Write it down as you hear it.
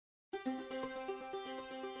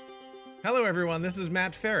Hello, everyone. This is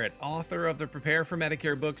Matt Feret, author of the Prepare for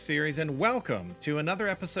Medicare book series, and welcome to another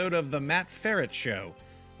episode of The Matt Feret Show,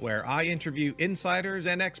 where I interview insiders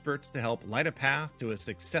and experts to help light a path to a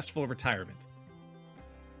successful retirement.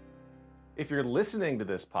 If you're listening to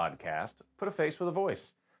this podcast, put a face with a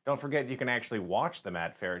voice. Don't forget you can actually watch The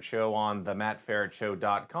Matt Feret Show on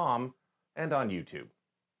themattferretshow.com and on YouTube.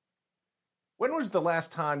 When was the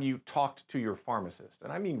last time you talked to your pharmacist?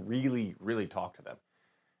 And I mean really talk to them.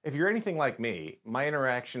 If you're anything like me, my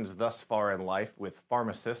interactions thus far in life with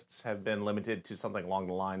pharmacists have been limited to something along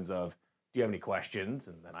the lines of, do you have any questions?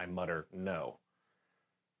 And then I mutter, no.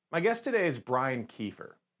 My guest today is Bryan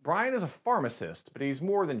Kiefer. Bryan is a pharmacist, but he's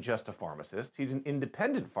more than just a pharmacist. He's an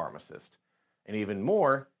independent pharmacist. And even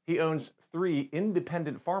more, he owns 3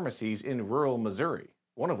 independent pharmacies in rural Missouri,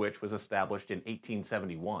 one of which was established in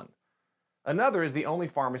 1871. Another is the only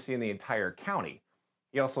pharmacy in the entire county.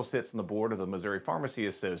 He also sits on the board of the Missouri Pharmacy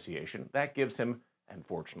Association. That gives him, and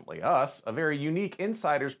fortunately us, a very unique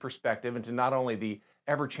insider's perspective into not only the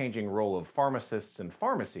ever-changing role of pharmacists and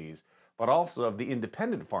pharmacies, but also of the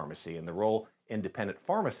independent pharmacy and the role independent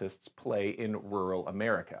pharmacists play in rural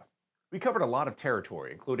America. We covered a lot of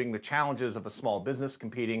territory, including the challenges of a small business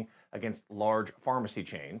competing against large pharmacy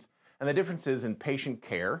chains, and the differences in patient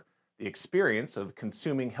care, the experience of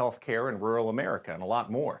consuming healthcare in rural America, and a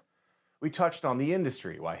lot more. We touched on the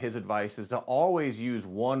industry, why his advice is to always use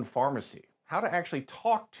one pharmacy, how to actually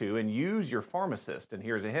talk to and use your pharmacist, and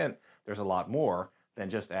here's a hint, there's a lot more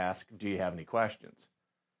than just ask, do you have any questions?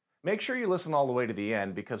 Make sure you listen all the way to the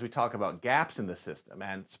end because we talk about gaps in the system,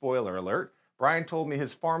 and spoiler alert, Bryan told me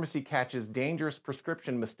his pharmacy catches dangerous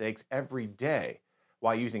prescription mistakes every day,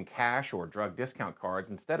 why using cash or drug discount cards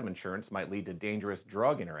instead of insurance might lead to dangerous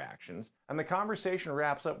drug interactions. And the conversation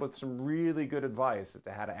wraps up with some really good advice as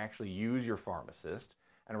to how to actually use your pharmacist,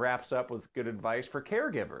 and wraps up with good advice for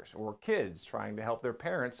caregivers or kids trying to help their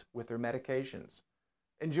parents with their medications.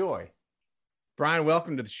 Enjoy. Bryan,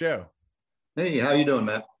 welcome to the show. Hey, how you doing,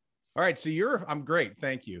 Matt? All right, so I'm great,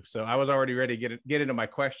 thank you. So I was already ready to get into my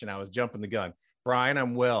question. I was jumping the gun. Bryan,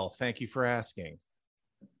 I'm well. Thank you for asking.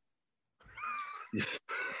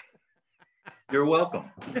 You're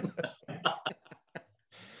welcome.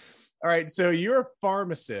 All right, so you're a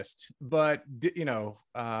pharmacist, but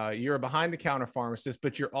you're a behind-the-counter pharmacist,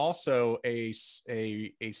 but you're also a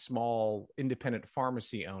small independent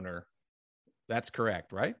pharmacy owner. That's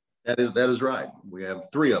correct, right? That is right. We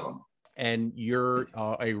have 3 of them. And you're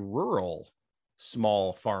a rural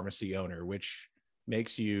small pharmacy owner, which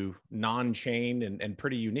makes you non-chain and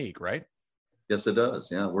pretty unique, right? Yes, it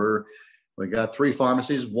does. Yeah, we got 3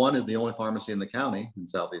 pharmacies. One is the only pharmacy in the county in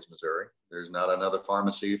Southeast Missouri. There's not another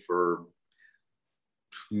pharmacy for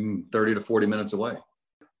 30 to 40 minutes away.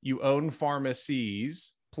 You own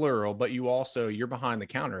pharmacies, plural, but you're behind the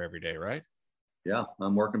counter every day, right? Yeah,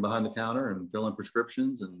 I'm working behind the counter and filling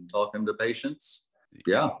prescriptions and talking to patients.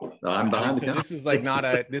 Yeah, I'm behind the counter. This is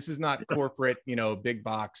this is not corporate, big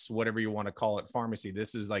box, whatever you want to call it, pharmacy.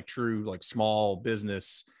 This is like true, like small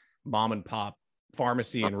business, mom and pop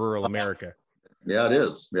pharmacy in rural America. Yeah, it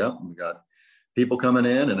is. Yeah, we got people coming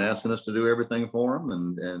in and asking us to do everything for them,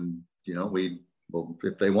 and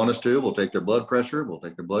if they want us to, we'll take their blood pressure, we'll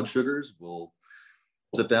take their blood sugars, we'll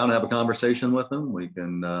sit down and have a conversation with them. We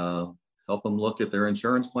can help them look at their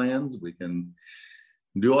insurance plans. We can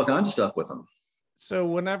do all kinds of stuff with them. So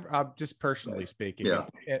whenever I'm just personally speaking,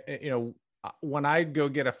 when I go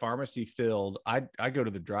get a pharmacy filled, I go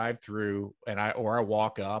to the drive-through and I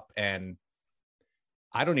walk up and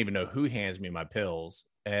I don't even know who hands me my pills.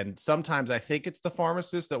 And sometimes I think it's the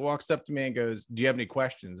pharmacist that walks up to me and goes, do you have any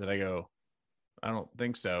questions? And I go, I don't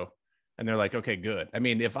think so. And they're like, okay, good. I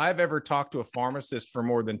mean, if I've ever talked to a pharmacist for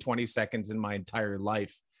more than 20 seconds in my entire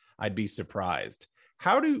life, I'd be surprised.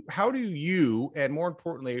 How do you, and more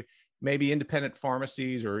importantly, maybe independent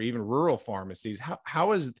pharmacies or even rural pharmacies,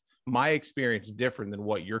 how is my experience different than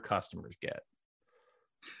what your customers get?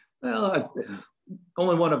 Well,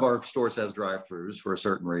 only one of our stores has drive-throughs for a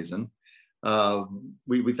certain reason.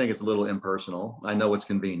 We think it's a little impersonal. I know it's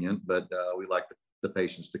convenient, but we like the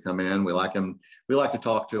patients to come in. We like them. We like to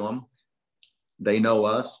talk to them. They know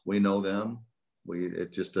us. We know them. I think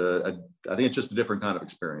it's just a different kind of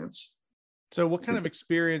experience. So what kind of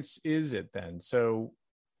experience is it then? So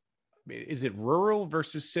is it rural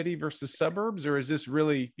versus city versus suburbs, or is this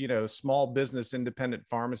really, small business independent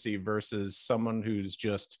pharmacy versus someone who's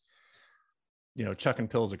just, chucking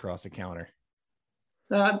pills across the counter?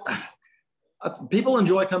 People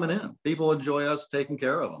enjoy coming in. People enjoy us taking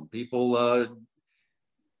care of them. People,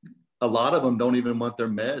 a lot of them don't even want their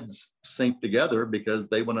meds synced together because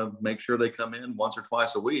they want to make sure they come in once or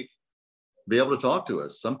twice a week be able to talk to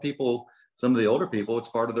us. Some of the older people, it's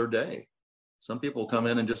part of their day. Some people come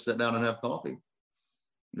in and just sit down and have coffee.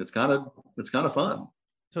 It's kind of fun.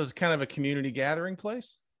 So it's kind of a community gathering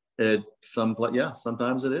place. Yeah,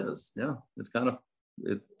 sometimes it is. Yeah,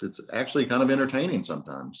 it's actually kind of entertaining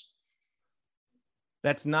sometimes.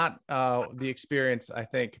 That's not the experience I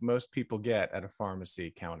think most people get at a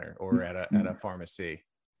pharmacy counter or at a pharmacy.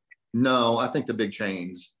 No, I think the big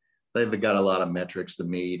chains, they've got a lot of metrics to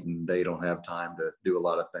meet, and they don't have time to do a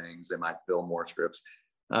lot of things. They might fill more scripts.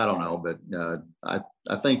 I don't know, but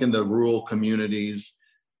I think in the rural communities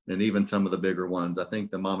and even some of the bigger ones, I think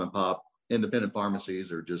the mom and pop independent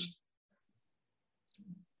pharmacies are just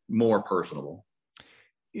more personable.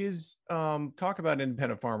 Talk about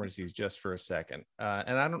independent pharmacies just for a second.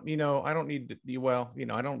 And I don't need to, I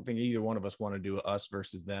don't think either one of us want to do us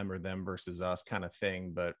versus them or them versus us kind of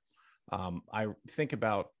thing. But I think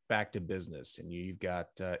about back to business, and you've got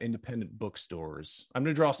independent bookstores. I'm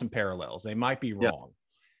going to draw some parallels. They might be wrong.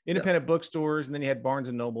 Independent bookstores, and then you had Barnes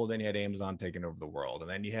and Noble, then you had Amazon taking over the world, and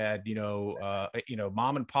then you had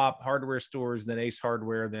mom and pop hardware stores, then Ace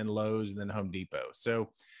Hardware, then Lowe's, and then Home Depot. So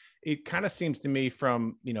it kind of seems to me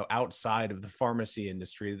from outside of the pharmacy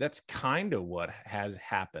industry, that's kind of what has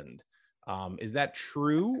happened. Is that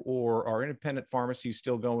true, or are independent pharmacies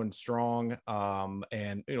still going strong?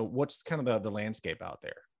 And what's kind of the landscape out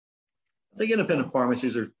there? I think independent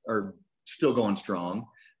pharmacies are still going strong.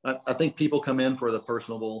 I think people come in for the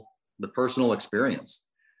personal experience.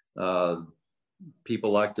 People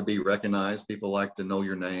like to be recognized. People like to know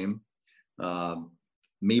your name.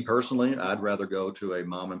 Me personally, I'd rather go to a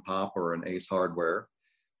mom and pop or an Ace Hardware,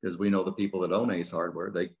 because we know the people that own Ace Hardware.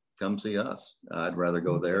 They come see us. I'd rather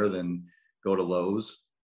go there than go to Lowe's.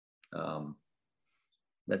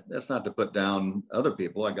 That's not to put down other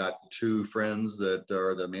people. I got two friends that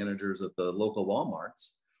are the managers at the local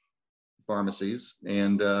Walmarts pharmacies,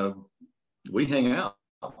 and we hang out.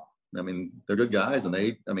 I mean, they're good guys, and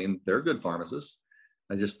they're good pharmacists.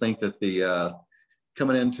 I just think that the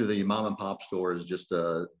coming into the mom and pop store is just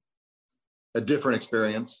a different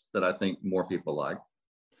experience that I think more people like.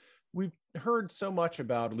 We've heard so much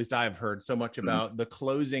about, at least I've heard so much about the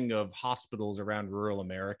closing of hospitals around rural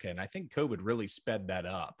America. And I think COVID really sped that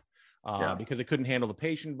up because it couldn't handle the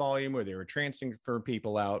patient volume, or they were transferring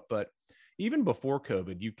people out. But even before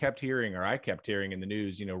COVID, I kept hearing in the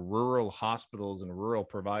news, rural hospitals and rural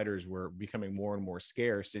providers were becoming more and more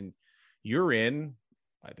scarce. And you're in,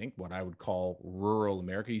 I think, what I would call rural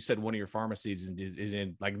America. You said one of your pharmacies is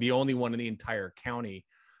in like the only one in the entire county.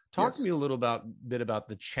 Talk to me a little bit about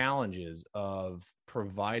the challenges of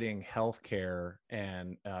providing healthcare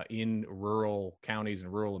and in rural counties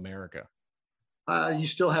and rural America. You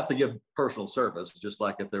still have to give personal service, just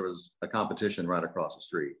like if there was a competition right across the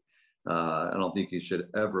street. I don't think you should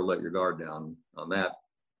ever let your guard down on that.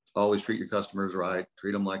 Always treat your customers right,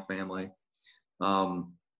 treat them like family.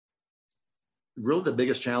 Really, the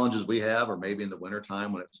biggest challenges we have are maybe in the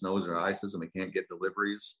wintertime when it snows or ices and we can't get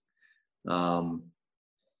deliveries of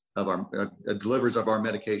our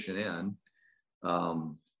medication in.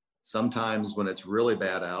 Sometimes when it's really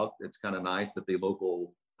bad out, it's kind of nice that the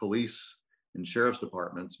local police and sheriff's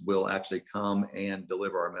departments will actually come and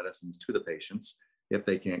deliver our medicines to the patients if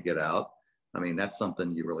they can't get out. I mean, that's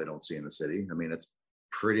something you really don't see in the city. I mean, it's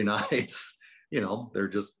pretty nice.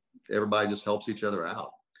 Everybody just helps each other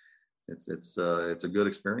out. It's a good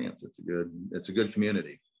experience. It's a good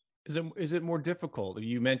community. Is it more difficult?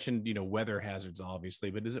 You mentioned, weather hazards,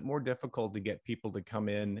 obviously, but is it more difficult to get people to come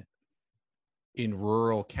in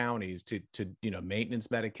rural counties to maintenance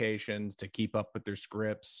medications, to keep up with their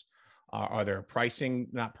scripts? Are there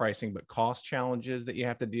not pricing, but cost challenges that you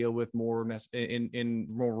have to deal with more in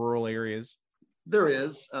more rural areas? There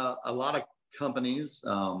is a lot of companies.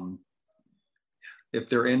 If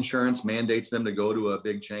their insurance mandates them to go to a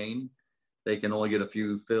big chain, they can only get a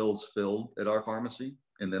few fills filled at our pharmacy.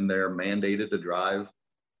 And then they're mandated to drive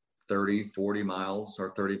 30, 40 miles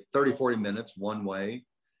or 30, 40 minutes one way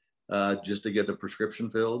just to get the prescription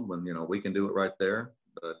filled when, we can do it right there,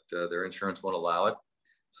 but their insurance won't allow it.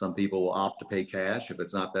 Some people will opt to pay cash if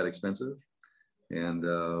it's not that expensive. And,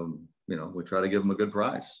 we try to give them a good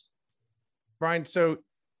price. Bryan, so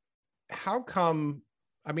how come,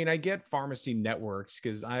 I get pharmacy networks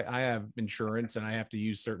because I have insurance and I have to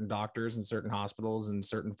use certain doctors and certain hospitals and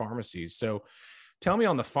certain pharmacies. So tell me,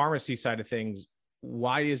 on the pharmacy side of things,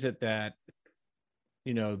 why is it that,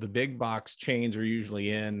 the big box chains are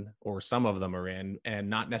usually in, or some of them are in, and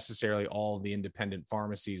not necessarily all the independent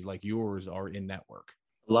pharmacies like yours are in network?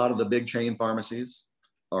 A lot of the big chain pharmacies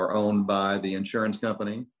are owned by the insurance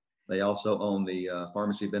company. They also own the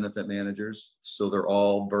pharmacy benefit managers. So they're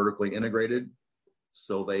all vertically integrated.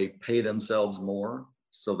 So they pay themselves more.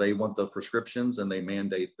 So they want the prescriptions and they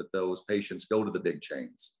mandate that those patients go to the big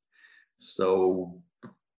chains. So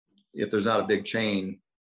if there's not a big chain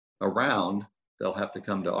around, they'll have to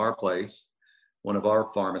come to our place, one of our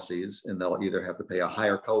pharmacies, and they'll either have to pay a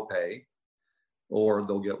higher copay or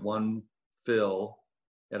they'll get one fill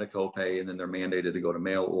at a copay and then they're mandated to go to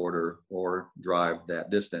mail order or drive that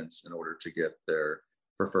distance in order to get their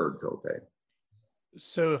preferred copay.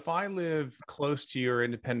 So if I live close to your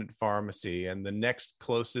independent pharmacy and the next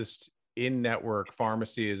closest in-network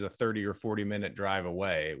pharmacy is a 30 or 40-minute drive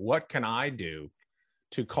away, what can I do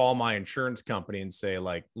to call my insurance company and say,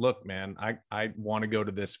 like, look, man, I want to go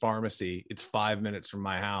to this pharmacy. It's 5 minutes from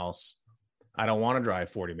my house. I don't want to drive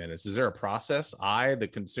 40 minutes. Is there a process the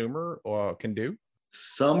consumer, can do?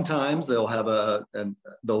 Sometimes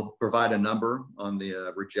they'll provide a number on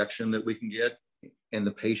the rejection that we can get, and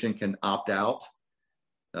the patient can opt out.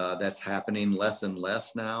 That's happening less and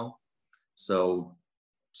less now. So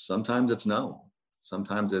sometimes it's no.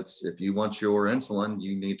 Sometimes it's, if you want your insulin,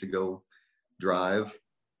 you need to go drive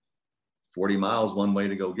 40 miles one way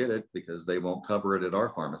to go get it because they won't cover it at our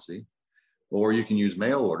pharmacy. Or you can use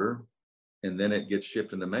mail order and then it gets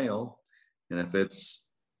shipped in the mail. And if it's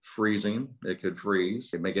freezing, it could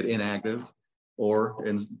freeze, it make it inactive. Or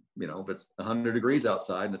if it's 100 degrees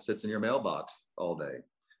outside and it sits in your mailbox all day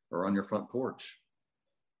or on your front porch,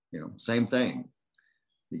 same thing.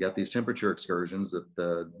 You got these temperature excursions that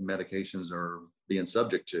the medications are being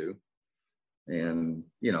subject to. And,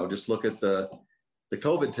 just look at the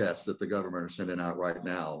COVID tests that the government are sending out right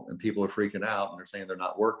now, and people are freaking out and they're saying they're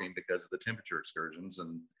not working because of the temperature excursions.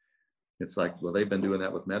 And it's like, well, they've been doing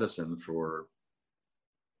that with medicine for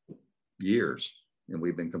years and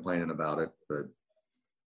we've been complaining about it, but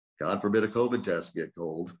God forbid a COVID test get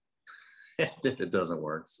cold. It doesn't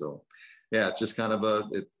work. So yeah, it's just kind of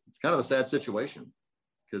a sad situation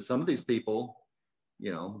because some of these people,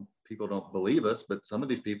 people don't believe us, but some of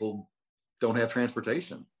these people don't have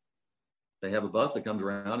transportation. They have a bus that comes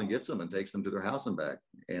around and gets them and takes them to their house and back.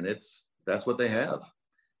 And that's what they have.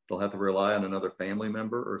 They'll have to rely on another family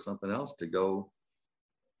member or something else to go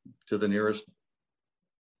to the nearest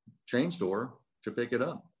chain store to pick it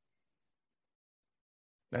up.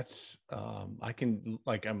 That's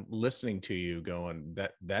I'm listening to you going,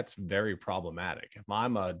 that's very problematic. If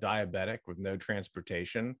I'm a diabetic with no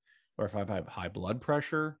transportation, or if I have high blood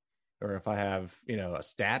pressure, or if I have, a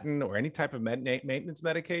statin or any type of maintenance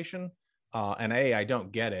medication, and A, I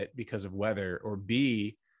don't get it because of weather, or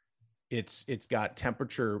B, it's got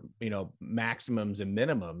temperature, maximums and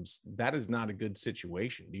minimums, that is not a good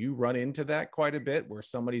situation. Do you run into that quite a bit where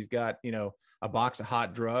somebody's got, a box of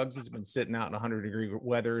hot drugs that's been sitting out in 100-degree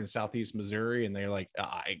weather in Southeast Missouri, and they're like,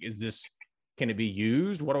 can it be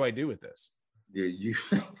used? What do I do with this? Yeah,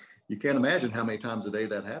 you can't imagine how many times a day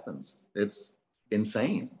that happens. It's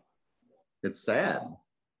insane. It's sad.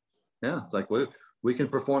 Yeah, it's like we can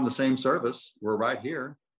perform the same service. We're right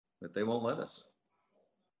here, but they won't let us.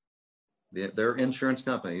 Their insurance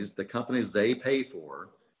companies, the companies they pay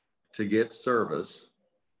for to get service,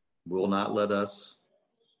 will not let us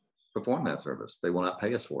perform that service. They will not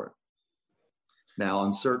pay us for it. Now,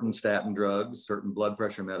 on certain statin drugs, certain blood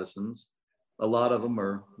pressure medicines, a lot of them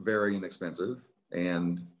are very inexpensive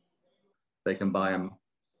and they can buy them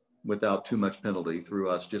without too much penalty through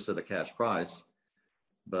us just at a cash price.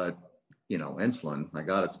 But, insulin, my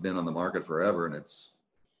God, it's been on the market forever and it's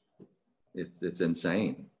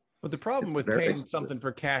insane. But the problem with paying something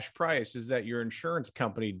for cash price is that your insurance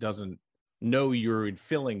company doesn't know you're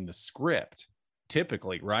filling the script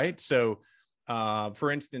typically, right? So,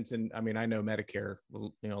 for instance, I know Medicare, a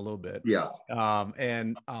little bit. Yeah.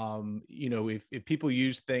 If people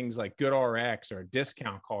use things like GoodRx or a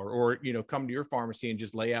discount card, or, come to your pharmacy and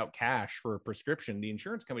just lay out cash for a prescription, the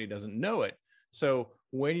insurance company doesn't know it. So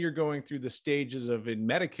when you're going through the stages of a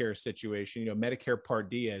Medicare situation, Medicare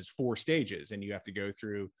Part D has 4 stages, and you have to go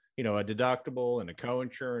through, a deductible and a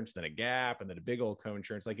co-insurance, then a gap, and then a big old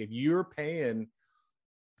co-insurance. Like if you're paying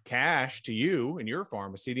cash to you in your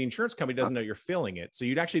pharmacy, the insurance company doesn't know you're filling it. So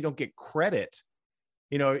you actually don't get credit.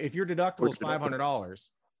 If your deductible is $500,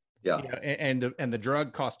 yeah, and the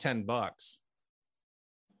drug costs $10,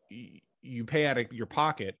 you pay out of your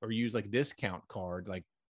pocket or use like a discount card, like,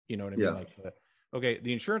 what I mean? Yeah. Like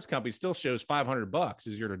the insurance company still shows $500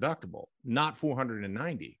 is your deductible, not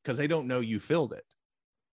 $490, because they don't know you filled it.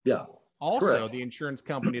 Yeah. Also, correct. The insurance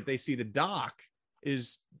company, if they see the doc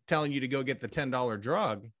is telling you to go get the $10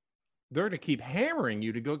 drug, they're to keep hammering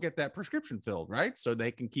you to go get that prescription filled, right? So they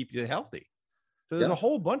can keep you healthy. So there's a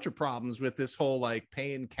whole bunch of problems with this whole like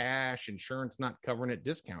paying cash, insurance not covering it,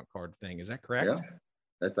 discount card thing. Is that correct?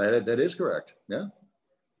 Yeah, that is correct. Yeah.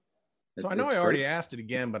 So I know I already asked it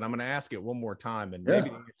again, but I'm going to ask it one more time, and maybe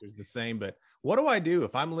the answer is the same. But what do I do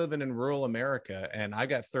if I'm living in rural America and I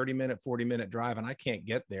got 30-minute, 40-minute drive and I can't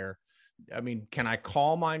get there? I mean, can I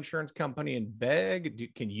call my insurance company and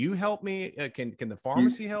beg? Can you help me? Can the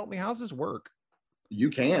pharmacy help me? How's this work? You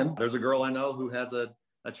can. There's a girl I know who has a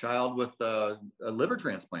child with a liver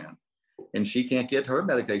transplant, and she can't get her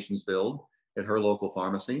medications filled at her local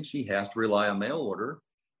pharmacy. She has to rely on mail order.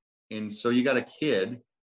 And so you got a kid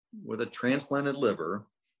with a transplanted liver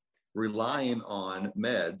relying on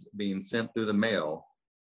meds being sent through the mail.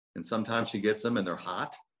 And sometimes she gets them and they're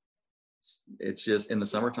hot. It's just in the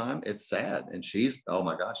summertime, it's sad. And she's, oh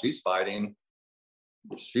my gosh, she's fighting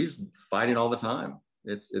all the time.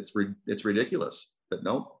 It's ridiculous, but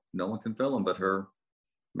no one can fill them but her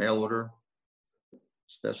mail order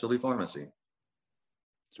specialty pharmacy.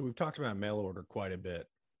 So we've talked about mail order quite a bit.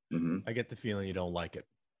 Mm-hmm. I get the feeling you don't like it.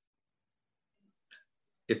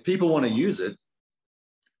 If people want to use it,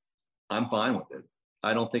 I'm fine with it.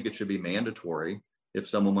 I don't think it should be mandatory if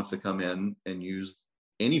someone wants to come in and use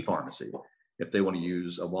any pharmacy. If they want to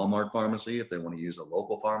use a Walmart pharmacy, if they want to use a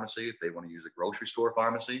local pharmacy, if they want to use a grocery store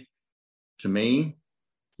pharmacy, to me,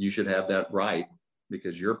 you should have that right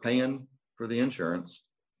because you're paying for the insurance.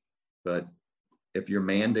 But if you're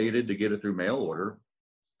mandated to get it through mail order,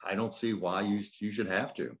 I don't see why you should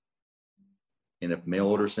have to. And if mail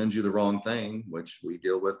order sends you the wrong thing, which we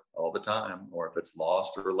deal with all the time, or if it's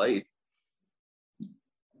lost or late,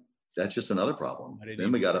 that's just another problem.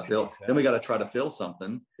 Then we got to try to fill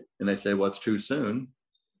something, and they say, well, it's too soon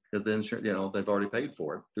because the insurance, they've already paid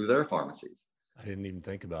for it through their pharmacies. I didn't even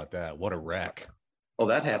think about that. What a wreck. Oh,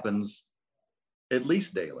 that happens at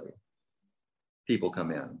least daily. People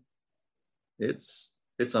come in. It's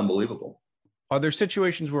unbelievable. Are there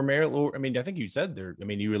situations where mail order, I mean, I think you said there, I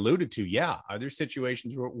mean, you alluded to, are there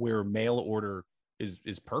situations where mail order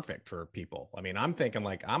is perfect for people? I mean, I'm thinking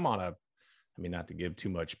like not to give too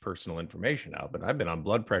much personal information out, but I've been on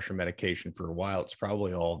blood pressure medication for a while. It's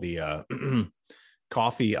probably all the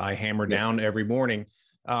coffee I hammer down every morning.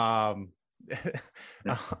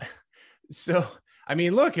 So, I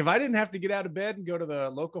mean, look, if I didn't have to get out of bed and go to the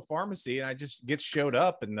local pharmacy and I just showed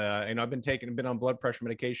up and, I've been on blood pressure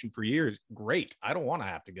medication for years. Great. I don't want to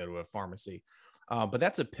have to go to a pharmacy. But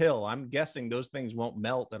that's a pill. I'm guessing those things won't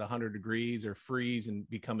melt at 100 degrees or freeze and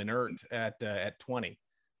become inert at 20.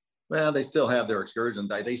 Well, they still have their excursions.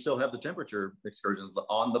 They still have the temperature excursions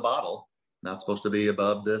on the bottle. Not supposed to be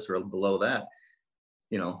above this or below that.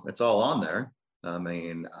 It's all on there. I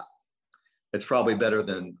mean, it's probably better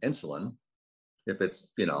than insulin if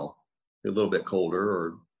it's, a little bit colder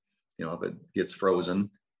or, if it gets frozen.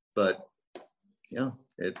 But, and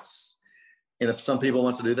if some people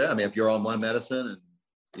want to do that, I mean, if you're on one medicine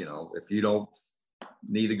and, if you don't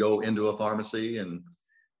need to go into a pharmacy and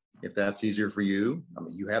if that's easier for you, I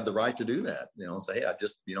mean, you have the right to do that. Say, I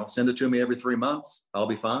just, send it to me every 3 months. I'll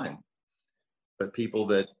be fine. But people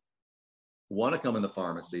that want to come in the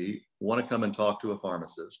pharmacy, want to come and talk to a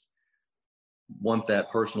pharmacist, want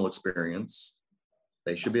that personal experience,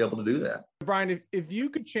 they should be able to do that. Bryan, if you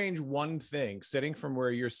could change one thing sitting from where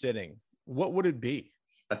you're sitting, what would it be?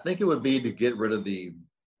 I think it would be to get rid of the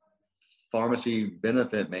pharmacy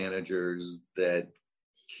benefit managers that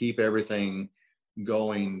keep everything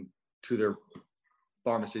going to their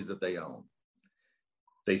pharmacies that they own.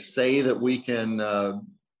 They say that we can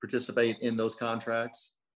participate in those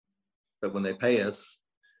contracts, but when they pay us,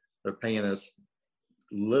 they're paying us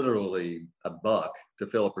literally $1 to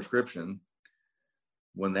fill a prescription.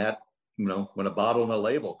 When that, when a bottle and a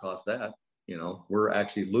label costs that, we're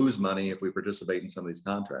actually lose money if we participate in some of these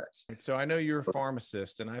contracts. So I know you're a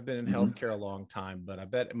pharmacist and I've been in healthcare a long time, but I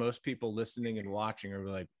bet most people listening and watching are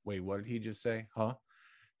like, wait, what did he just say? Huh?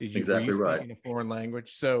 Exactly were you right. Speaking a foreign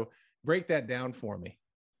language? So break that down for me.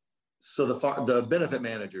 So the benefit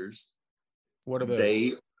managers, what are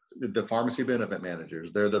those? The pharmacy benefit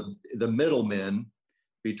managers, they're the middlemen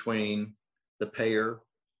between the payer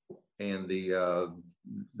and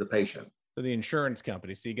the patient. So the insurance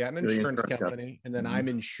company. So you got an insurance company and then I'm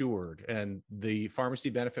insured, and the pharmacy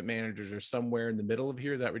benefit managers are somewhere in the middle of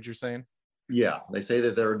here. Is that what you're saying? Yeah. They say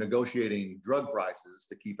that they're negotiating drug prices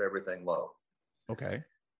to keep everything low. Okay.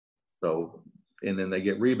 So, and then they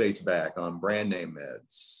get rebates back on brand name meds.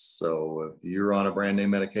 So if you're on a brand name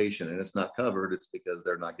medication and it's not covered, it's because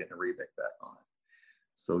they're not getting a rebate back on it.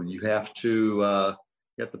 So you have to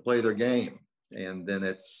play their game. And then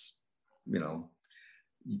it's,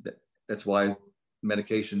 that's why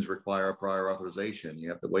medications require a prior authorization. You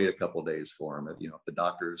have to wait a couple of days for them. You know, if the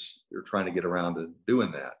doctors are trying to get around to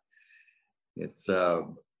doing that, it's a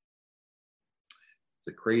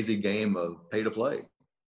crazy game of pay to play.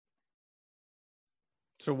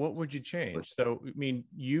 So what would you change? So, I mean,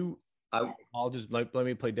 I'll just let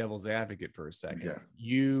me play devil's advocate for a second. Yeah.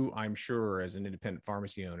 You, I'm sure, as an independent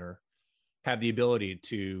pharmacy owner, have the ability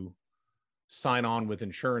to sign on with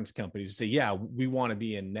insurance companies to say, yeah, we want to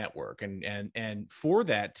be in network. And for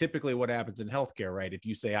that, typically what happens in healthcare, right? If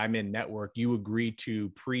you say I'm in network, you agree to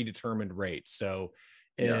predetermined rates. So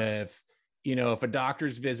if a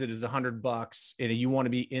doctor's visit is $100 and you want to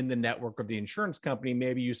be in the network of the insurance company,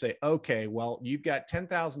 maybe you say, okay, well, you've got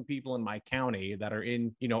 10,000 people in my county that are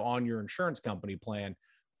in, on your insurance company plan.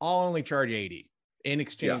 I'll only charge 80 in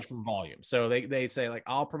exchange for volume. So they say, like,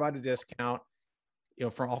 I'll provide a discount,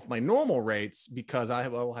 from off my normal rates, because I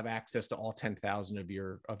will have access to all 10,000 of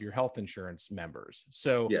your health insurance members.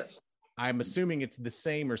 So yes, I'm assuming it's the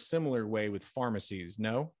same or similar way with pharmacies.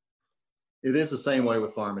 No? It is the same way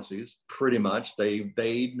with pharmacies, pretty much. They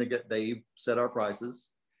set our prices,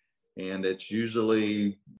 and it's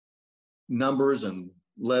usually numbers and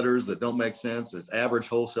letters that don't make sense. It's average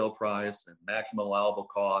wholesale price and maximum allowable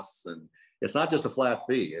costs, and it's not just a flat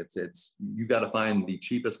fee. It's you got to find the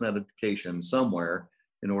cheapest medication somewhere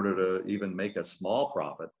in order to even make a small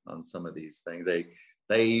profit on some of these things.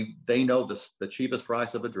 They know the cheapest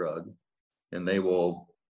price of a drug, and they will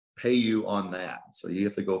pay you on that. So you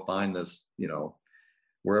have to go find this,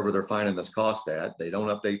 wherever they're finding this cost at. They don't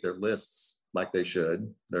update their lists like they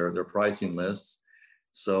should, their pricing lists.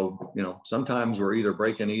 So, sometimes we're either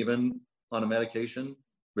breaking even on a medication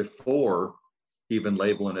before even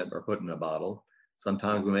labeling it or putting in a bottle.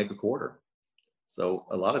 Sometimes we make a quarter. So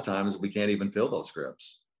a lot of times we can't even fill those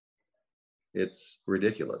scripts. It's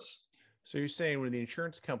ridiculous. So you're saying when the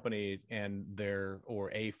insurance company and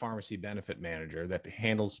or a pharmacy benefit manager that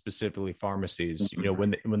handles specifically pharmacies,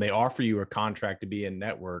 Mm-hmm. when they offer you a contract to be in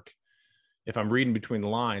network, if I'm reading between the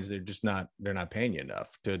lines, they're not paying you enough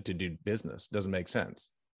to do business. Doesn't make sense.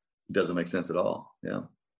 It doesn't make sense at all. Yeah.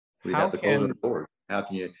 We have to close the door. How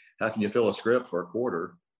can you fill a script for a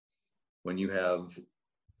quarter when you have,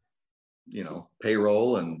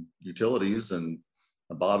 payroll and utilities and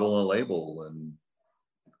a bottle and a label and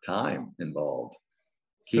time involved,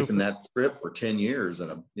 keeping that script for 10 years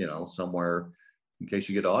and somewhere in case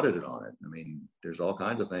you get audited on it. I mean, there's all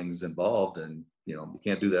kinds of things involved, and you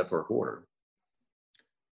can't do that for a quarter.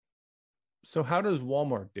 So how does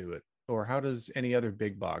Walmart do it, or how does any other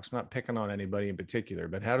big box? I'm not picking on anybody in particular,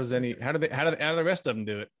 but how do the rest of them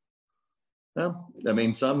do it? Well, I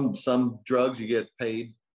mean, some drugs you get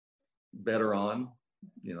paid better on.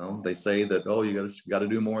 They say that, oh, you got to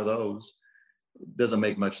do more of those. Doesn't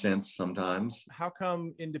make much sense sometimes. How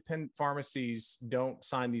come independent pharmacies don't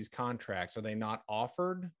sign these contracts? Are they not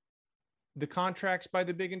offered the contracts by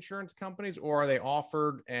the big insurance companies, or are they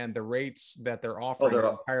offered and the rates that they're offering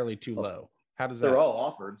are entirely too low? How does that? They're all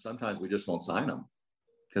offered. Sometimes we just won't sign them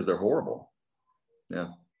because they're horrible. Yeah.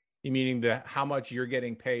 You meaning how much you're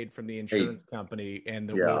getting paid from the insurance company and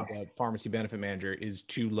the pharmacy benefit manager is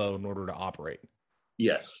too low in order to operate?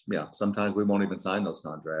 Yes. Yeah. Sometimes we won't even sign those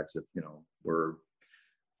contracts if, we're,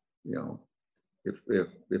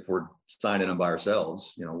 if we're signing them by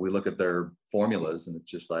ourselves. We look at their formulas and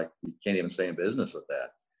it's just like, you can't even stay in business with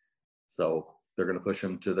that. So they're going to push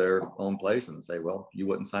them to their own place and say, well, you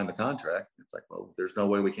wouldn't sign the contract. It's like, well, there's no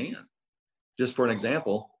way we can. Just for an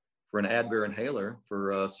example, for an Advair inhaler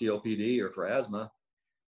for COPD or for asthma,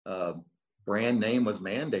 brand name was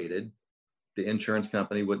mandated. The insurance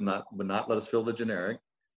company would not let us fill the generic.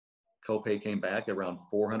 Copay came back at around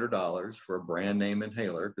 $400 for a brand name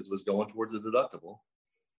inhaler because it was going towards the deductible.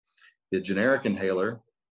 The generic inhaler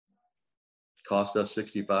cost us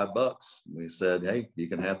 $65. We said, hey, you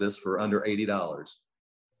can have this for under $80.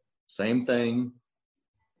 Same thing.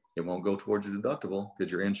 It won't go towards your deductible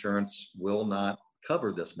because your insurance will not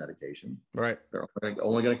cover this medication. Right. They're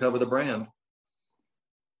only going to cover the brand.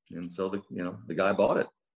 And so the guy bought it.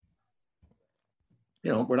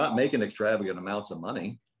 We're not making extravagant amounts of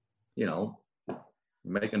money. We're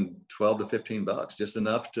making $12 to $15, just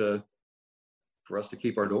enough for us to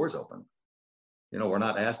keep our doors open. We're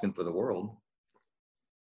not asking for the world.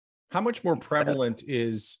 How much more prevalent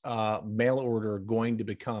is mail order going to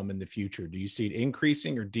become in the future? Do you see it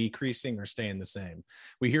increasing or decreasing or staying the same?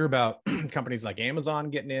 We hear about companies like Amazon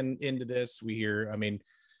getting into this. We hear,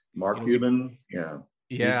 Mark Cuban,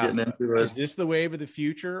 he's getting into it. Is this the wave of the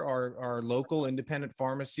future? Are local independent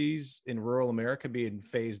pharmacies in rural America being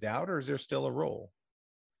phased out, or is there still a role?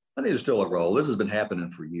 I think there's still a role. This has been happening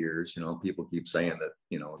for years. People keep saying that,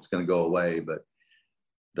 it's going to go away, but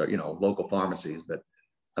the, local pharmacies. But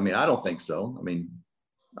I mean, I don't think so. I mean,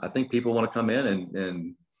 I think people want to come in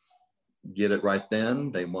and get it right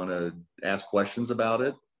then. They want to ask questions about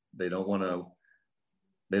it. They don't want to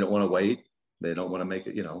wait. They don't want to make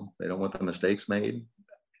it, they don't want the mistakes made.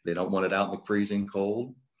 They don't want it out in the freezing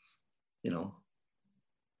cold,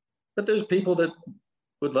 But there's people that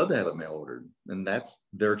would love to have it mail ordered, and that's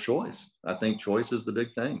their choice. I think choice is the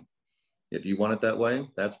big thing. If you want it that way,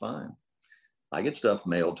 that's fine. I get stuff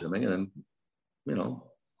mailed to me, and if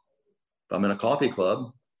I'm in a coffee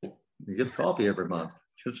club, you get coffee every month.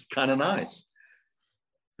 It's kind of nice.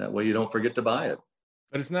 That way you don't forget to buy it.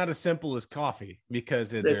 But it's not as simple as coffee,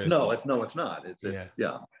 because it's not. It's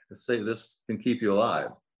Let's say this can keep you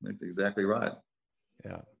alive. That's exactly right.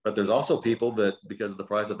 Yeah. But there's also people that, because of the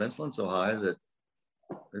price of insulin so high, that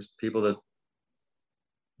there's people that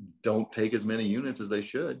don't take as many units as they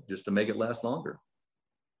should just to make it last longer.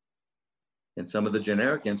 And some of the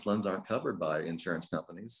generic insulins aren't covered by insurance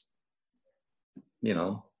companies.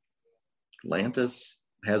 Lantus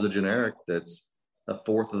has a generic that's a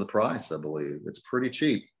fourth of the price, I believe. It's pretty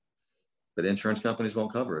cheap, but insurance companies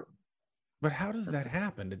won't cover it. But how does that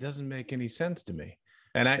happen? It doesn't make any sense to me.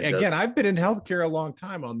 And I've been in healthcare a long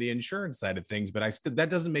time on the insurance side of things, but that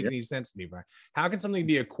doesn't make any sense to me, Brian. How can something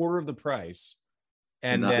be a quarter of the price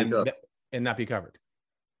and not be covered?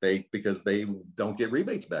 Because they don't get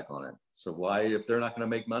rebates back on it. So why, if they're not going to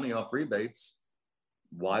make money off rebates,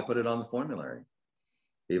 why put it on the formulary?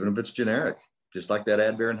 Even if it's generic, just like that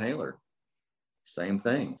Advair inhaler, same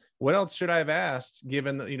thing. What else should I have asked,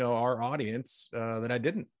 given our audience, that I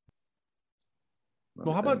didn't?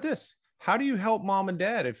 Well, how about this? How do you help mom and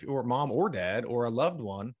dad, or mom or dad or a loved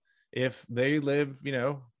one, if they live,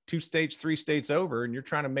 2 states, 3 states over, and you're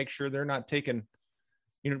trying to make sure they're not taking,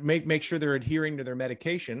 make sure they're adhering to their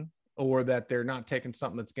medication, or that they're not taking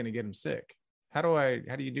something that's going to get them sick? How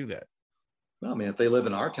do you do that? Well, I mean, if they live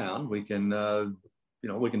in our town, we can,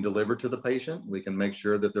 we can deliver to the patient. We can make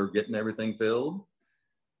sure that they're getting everything filled.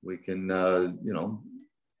 We can,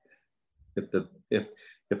 if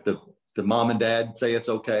the mom and dad say it's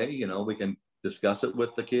okay, we can discuss it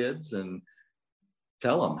with the kids and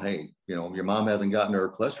tell them, hey, your mom hasn't gotten her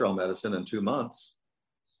cholesterol medicine in 2 months.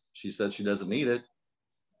 She said she doesn't need it.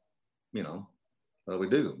 What do we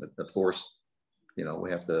do? But of course,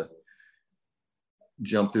 we have to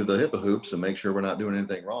jump through the HIPAA hoops and make sure we're not doing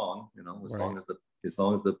anything wrong, as long as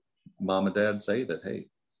the mom and dad say that, hey,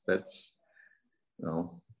 that's,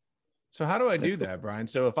 So how do I do that, Brian?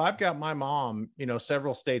 So if I've got my mom,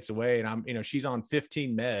 several states away, and I'm, she's on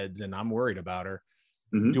 15 meds and I'm worried about her,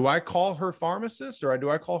 do I call her pharmacist, or do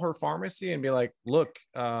I call her pharmacy and be like, look,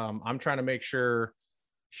 I'm trying to make sure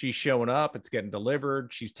she's showing up, it's getting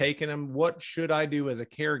delivered, she's taking them. What should I do as a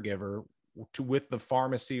caregiver with the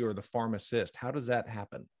pharmacy or the pharmacist? How does that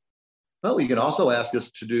happen? Well, you can also ask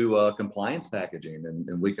us to do compliance packaging,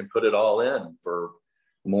 and we can put it all in for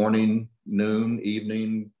morning, noon,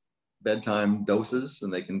 evening, bedtime doses,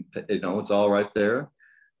 and they can, it's all right there.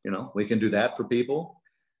 We can do that for people.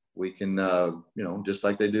 We can, just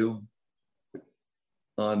like they do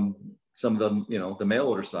on some of the, the mail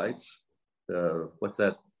order sites. What's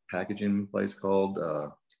that packaging place called?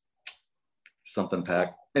 Something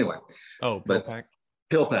Pack. Anyway. Oh, Pill Pack.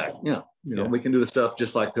 Pill Pack. Yeah. We can do the stuff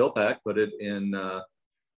just like Pill Pack, put it in,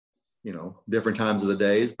 different times of the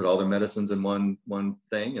days, put all their medicines in one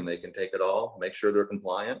thing, and they can take it all, make sure they're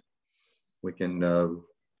compliant. We can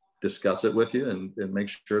discuss it with you and make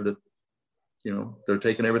sure that, they're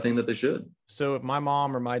taking everything that they should. So if my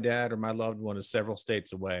mom or my dad or my loved one is several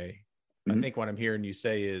states away, I think what I'm hearing you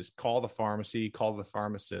say is call the pharmacy, call the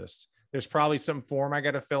pharmacist. There's probably some form I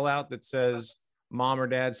got to fill out that says mom or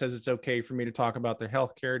dad says it's okay for me to talk about their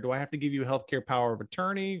healthcare. Do I have to give you a healthcare power of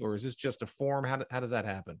attorney, or is this just a form? How does that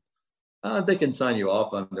happen? They can sign you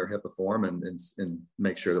off on their HIPAA form and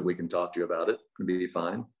make sure that we can talk to you about it. It'll be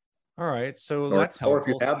fine. All right. So that's helpful. Or if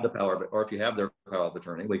you have the power of it, or if you have their power of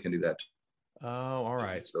attorney, we can do that too. Oh, all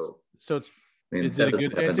right. So it's it's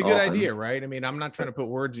a good idea, right? I mean, I'm not trying to put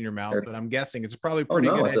words in your mouth, but I'm guessing it's probably a pretty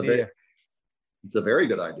good idea. It's a very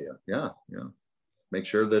good idea. Yeah. Make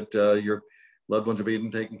sure that your loved ones are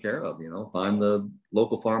being taken care of. Find the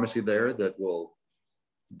local pharmacy there that will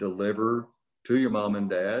deliver to your mom and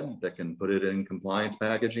dad, that can put it in compliance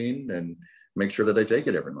packaging and make sure that they take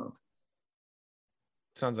it every month.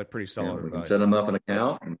 Sounds like pretty solid advice. We can set them up an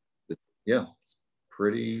account. And it's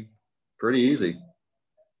pretty easy.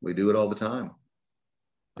 We do it all the time.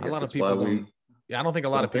 A lot of people I don't think a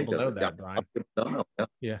lot of people know that, Brian. Don't know.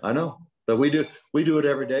 Yeah, I know, but we do it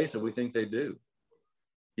every day, so we think they do.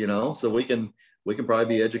 So we can probably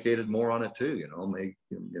be educated more on it too.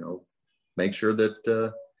 make sure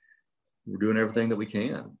that we're doing everything that we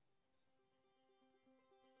can.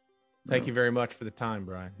 Thank you very much for the time,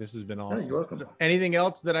 Bryan. This has been awesome. You're welcome. Anything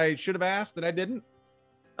else that I should have asked that I didn't?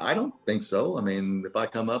 I don't think so. I mean, if I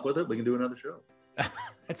come up with it, we can do another show.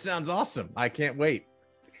 That sounds awesome. I can't wait.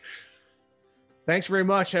 Thanks very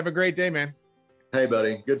much. Have a great day, man. Hey,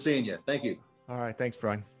 buddy. Good seeing you. Thank you. All right. Thanks,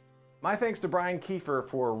 Bryan. My thanks to Bryan Kiefer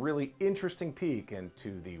for a really interesting peek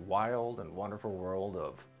into the wild and wonderful world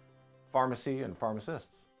of pharmacy and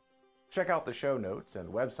pharmacists. Check out the show notes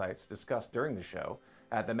and websites discussed during the show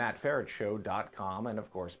at themattferretshow.com. And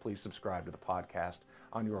of course, please subscribe to the podcast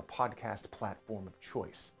on your podcast platform of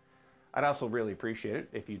choice. I'd also really appreciate it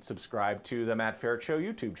if you'd subscribe to the Matt Ferret Show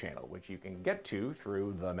YouTube channel, which you can get to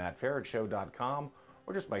through themattferretshow.com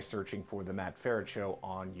or just by searching for The Matt Ferret Show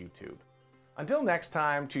on YouTube. Until next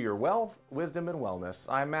time, to your wealth, wisdom, and wellness,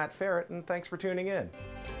 I'm Matt Ferret, and thanks for tuning in.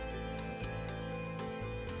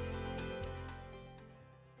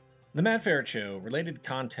 The Matt Ferret Show, related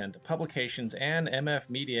content, publications, and MF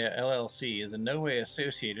Media LLC is in no way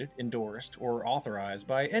associated, endorsed, or authorized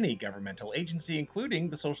by any governmental agency, including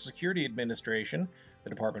the Social Security Administration, the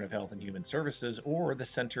Department of Health and Human Services, or the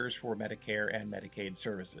Centers for Medicare and Medicaid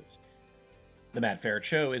Services. The Matt Ferret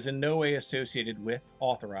Show is in no way associated with,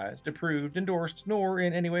 authorized, approved, endorsed, nor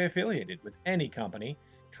in any way affiliated with any company,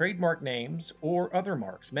 trademark names, or other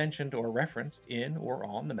marks mentioned or referenced in or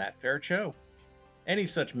on The Matt Ferret Show. Any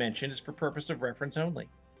such mention is for purpose of reference only.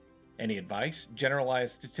 Any advice,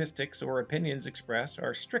 generalized statistics, or opinions expressed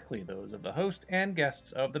are strictly those of the host and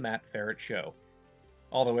guests of The Matt Ferret Show.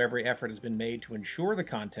 Although every effort has been made to ensure the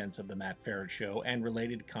contents of The Matt Ferret Show and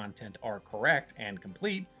related content are correct and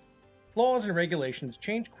complete, laws and regulations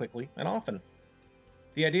change quickly and often.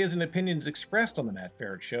 The ideas and opinions expressed on The Matt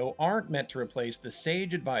Ferret Show aren't meant to replace the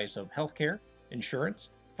sage advice of healthcare, insurance,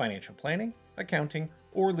 financial planning, accounting,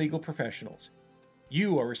 or legal professionals.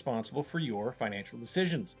 You are responsible for your financial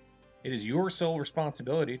decisions. It is your sole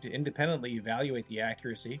responsibility to independently evaluate the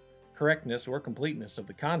accuracy, correctness, or completeness of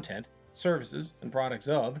the content, services, and products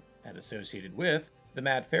of, and associated with, The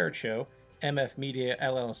Matt Ferret Show, MF Media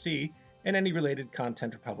LLC, and any related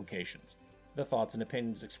content or publications. The thoughts and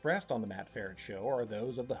opinions expressed on The Matt Ferret Show are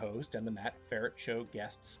those of the host and The Matt Ferret Show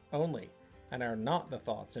guests only, and are not the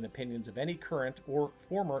thoughts and opinions of any current or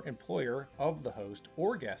former employer of the host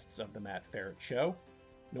or guests of The Matt Ferret Show,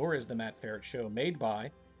 nor is The Matt Ferret Show made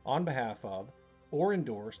by, on behalf of, or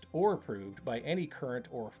endorsed or approved by any current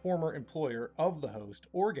or former employer of the host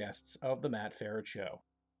or guests of The Matt Ferret Show.